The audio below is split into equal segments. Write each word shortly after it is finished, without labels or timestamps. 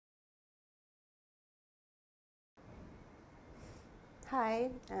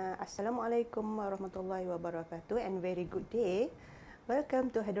Assalamualaikum warahmatullahi wabarakatuh and very good day. Welcome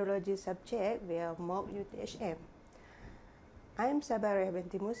to Hydrology subject via MOOC UTHM. I'm Sabariah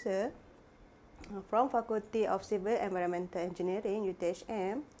binti Musa from Faculty of Civil Environmental Engineering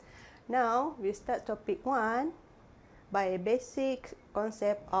UTHM. Now we start topic 1 by a basic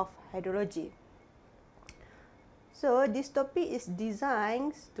concept of hydrology. So this topic is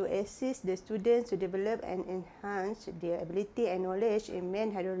designed to assist the students to develop and enhance their ability and knowledge in main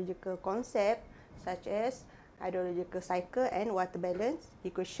hydrological concepts such as hydrological cycle and water balance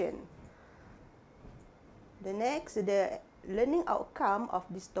equation. The learning outcome of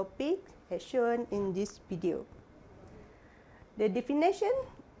this topic is shown in this video. The definition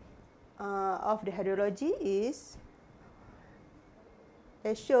of the hydrology is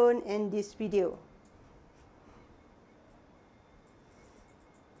as shown in this video.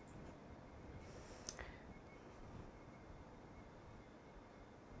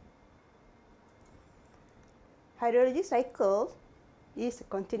 Hydrologic cycle is a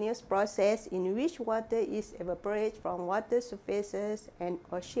continuous process in which water is evaporated from water surfaces and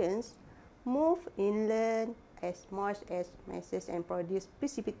oceans, move inland as much as masses and produce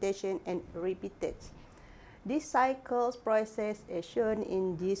precipitation and repeated. This cycle's process is shown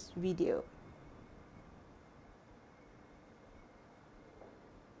in this video.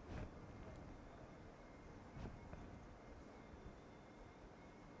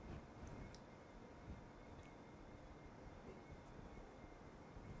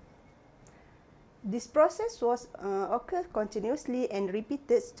 This process occurs continuously and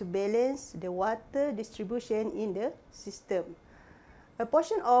repeated to balance the water distribution in the system. A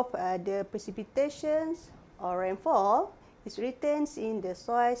portion of the precipitations or rainfall is retained in the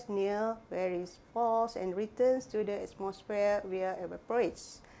soils near where it falls and returns to the atmosphere via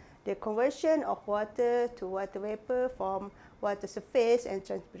evaporates. The conversion of water to water vapor from water surface and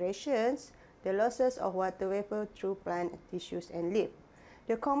transpirations, the losses of water vapor through plant tissues and leaves.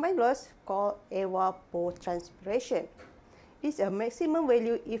 The combined loss, called evapotranspiration, is a maximum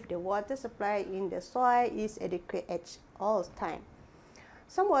value if the water supply in the soil is adequate at all times.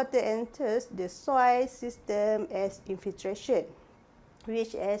 Some water enters the soil system as infiltration,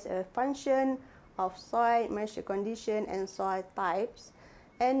 which is a function of soil moisture condition and soil types,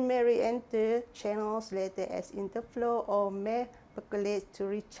 and may re-enter channels later as interflow or may percolate to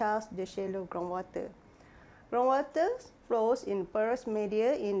recharge the shallow groundwater. Groundwater flows in porous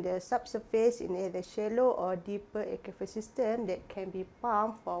media in the subsurface in either shallow or deeper aquifer system that can be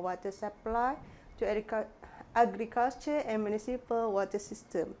pumped for water supply to agriculture and municipal water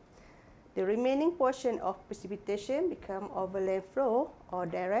system. The remaining portion of precipitation become overland flow or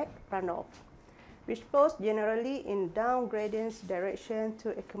direct runoff, which flows generally in down gradient direction to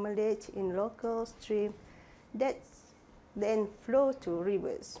accumulate in local stream that then flow to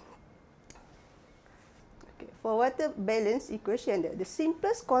rivers. For water balance equation, the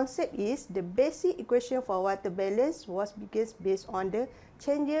simplest concept is the basic equation for water balance was based on the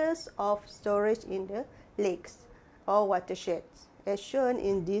changes of storage in the lakes or watersheds, as shown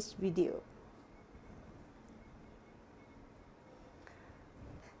in this video.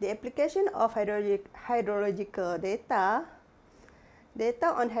 The application of hydrological data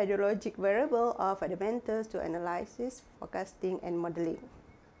on hydrologic variables are fundamental to analysis, forecasting, and modeling.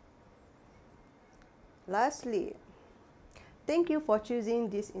 Lastly, thank you for choosing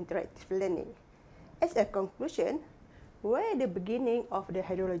this interactive learning. As a conclusion, we're at the beginning of the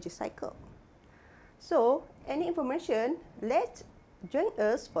hydrology cycle. So, any information, let's join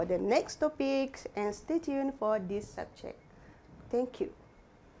us for the next topics and stay tuned for this subject. Thank you.